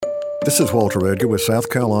This is Walter Edgar with South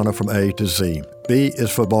Carolina from A to Z. B is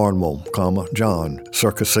for Barnwell, John,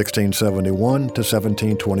 circa 1671 to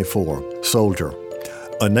 1724, soldier.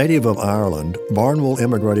 A native of Ireland, Barnwell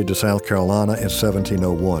immigrated to South Carolina in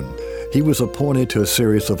 1701. He was appointed to a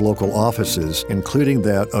series of local offices, including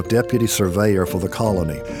that of deputy surveyor for the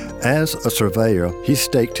colony. As a surveyor, he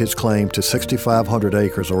staked his claim to 6,500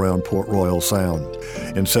 acres around Port Royal Sound.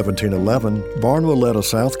 In 1711, Barnwell led a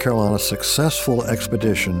South Carolina successful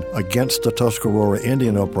expedition against the Tuscarora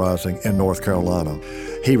Indian uprising in North Carolina.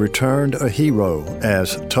 He returned a hero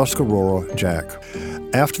as Tuscarora Jack.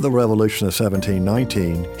 After the Revolution of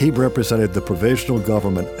 1719, he represented the provisional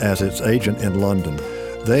government as its agent in London.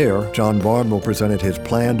 There, John Barnwell presented his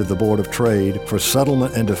plan to the Board of Trade for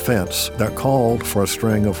settlement and defense that called for a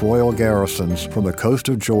string of royal garrisons from the coast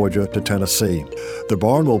of Georgia to Tennessee. The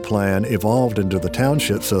Barnwell plan evolved into the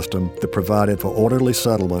township system that provided for orderly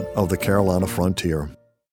settlement of the Carolina frontier.